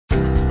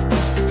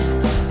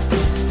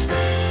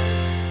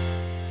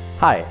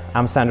Hi,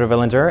 I'm Sandro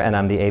and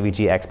I'm the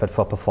AVG expert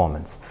for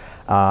performance.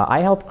 I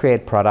help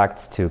create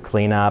products to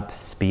clean up,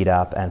 speed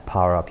up, and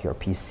power up your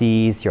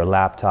PCs, your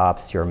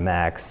laptops, your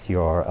Macs,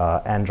 your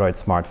Android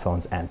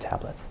smartphones and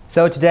tablets.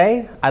 So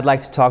today, I'd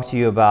like to talk to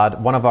you about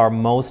one of our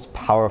most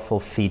powerful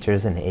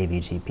features in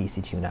AVG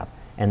PC TuneUp,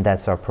 and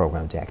that's our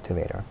program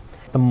deactivator.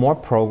 The more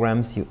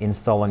programs you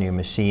install on your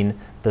machine,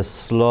 the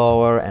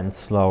slower and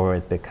slower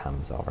it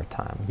becomes over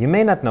time. You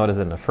may not notice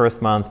it in the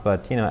first month,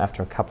 but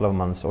after a couple of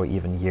months or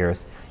even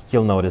years,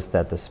 you'll notice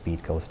that the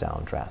speed goes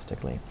down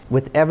drastically.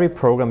 With every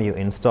program you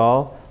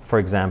install, for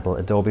example,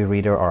 Adobe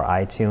Reader or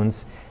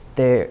iTunes,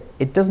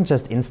 it doesn't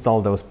just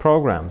install those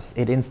programs,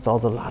 it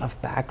installs a lot of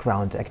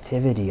background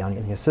activity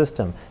in your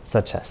system,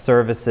 such as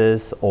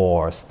services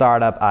or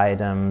startup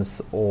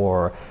items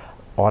or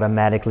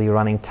automatically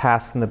running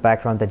tasks in the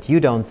background that you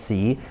don't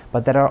see,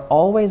 but that are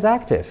always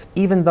active,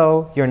 even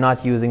though you're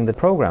not using the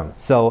program.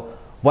 So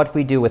what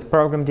we do with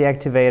Program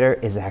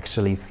Deactivator is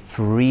actually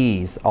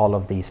freeze all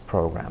of these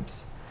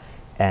programs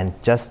and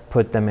just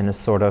put them in a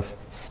sort of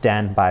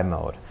standby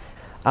mode.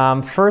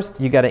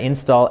 First, you got to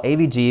install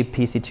AVG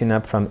PC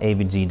TuneUp from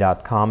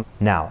avg.com.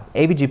 Now,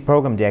 AVG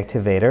Program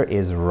Deactivator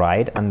is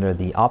right under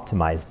the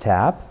Optimize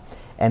tab,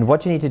 and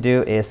what you need to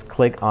do is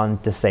click on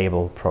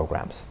Disable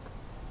Programs.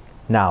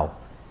 Now,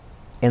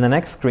 in the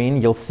next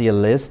screen, you'll see a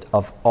list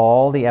of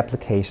all the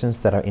applications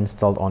that are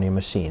installed on your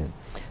machine.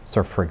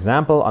 So for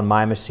example, on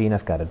my machine,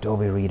 I've got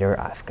Adobe Reader,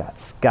 I've got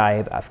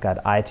Skype, I've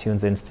got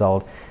iTunes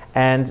installed,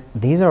 and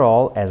these are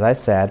all, as I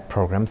said,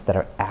 programs that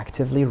are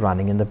actively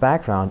running in the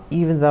background,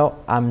 even though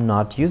I'm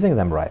not using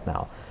them right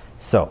now.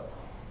 So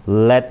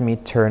let me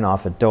turn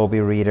off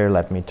Adobe Reader,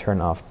 let me turn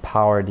off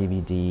Power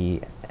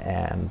DVD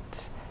and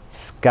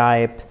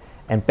Skype,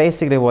 and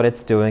basically what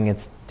it's doing,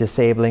 it's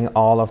disabling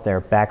all of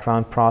their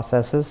background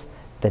processes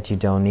that you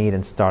don't need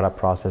and startup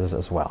processes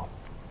as well.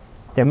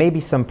 There may be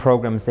some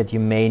programs that you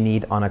may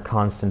need on a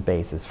constant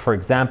basis. For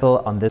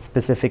example, on this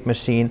specific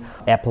machine,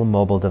 Apple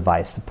Mobile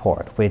Device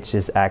Support, which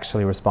is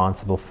actually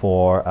responsible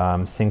for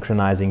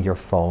synchronizing your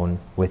phone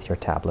with your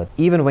tablet.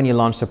 Even when you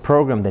launch a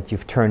program that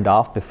you've turned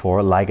off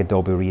before, like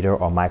Adobe Reader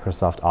or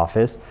Microsoft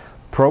Office,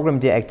 Program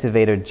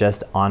Deactivator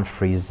just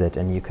unfreezes it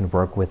and you can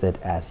work with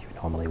it as you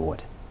normally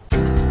would.